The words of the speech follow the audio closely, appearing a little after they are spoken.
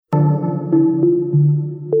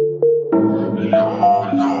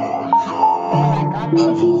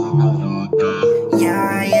Yeah,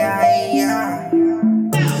 yeah, yeah.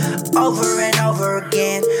 Over and over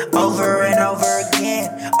again, over and over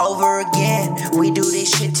again, over again. We do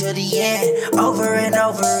this shit to the end. Over and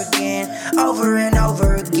over again, over and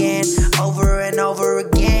over again, over and over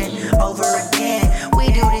again, over again. We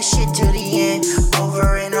do this shit to the end.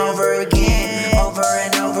 Over and over again, over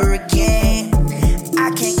and over again. I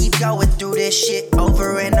can't keep going through this shit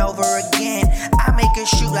over and over again. I make her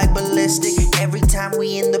shoot like ballistic every time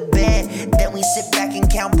we in the bed. Then we sit back and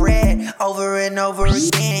count bread over and over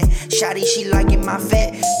again. Shawty, she liking my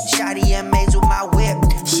fit. Shawty amazed with my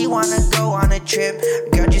whip. She wanna go on a trip.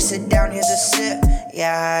 Girl, just sit down, here's a sip.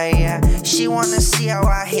 Yeah, yeah. She wanna see how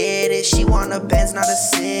I hit it. She want a Benz, not a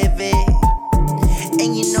Civic.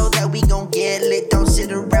 And you know that we gon' get lit. Don't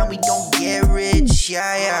sit around, we gon' get rich.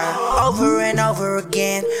 Yeah, yeah. Over and over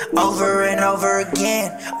again, over and over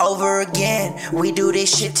again, over again. We do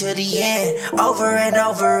this shit to the end. Over and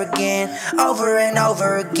over again, over and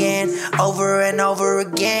over again, over and over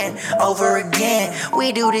again, over again.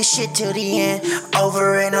 We do this shit to the end.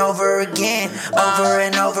 Over and over again, over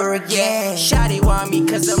and over again. Shawty want me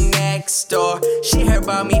cause I'm next door. She heard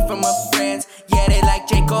about me from her friends. Yeah, they like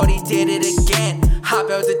J.Kord, he did it again. Hop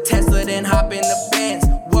out the Tesla, then hop in the Benz.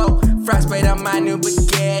 Whoa, frostbite on my new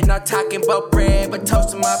baguette. Not talking about bread, but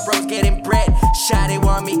toasting my bros getting bread. Shawty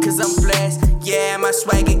want me cause I'm blessed. Yeah, my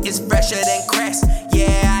swagger is fresher than Crest.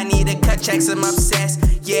 Yeah, I need to cut checks, I'm obsessed.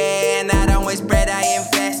 Yeah, and I don't waste bread, I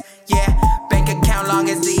invest. Yeah, bank account long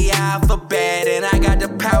as the alphabet. And I got the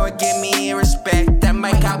power, give me respect. That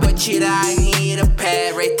might cop a cheetah, I need a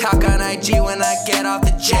pet. Ray talk on IG when I get off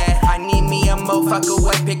the jet. I need me a motherfucker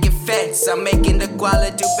white picket fence. I'm making the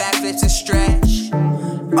guala do backflips and stretch.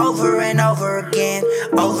 Over and over again,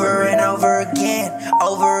 over and over again,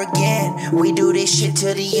 over again. We do this shit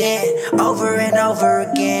to the end. Over and over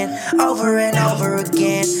again, over and over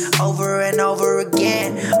again, over and over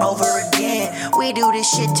again, over again. We do this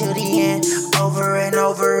shit to the end. Over and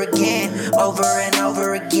over again, over and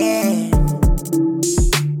over again.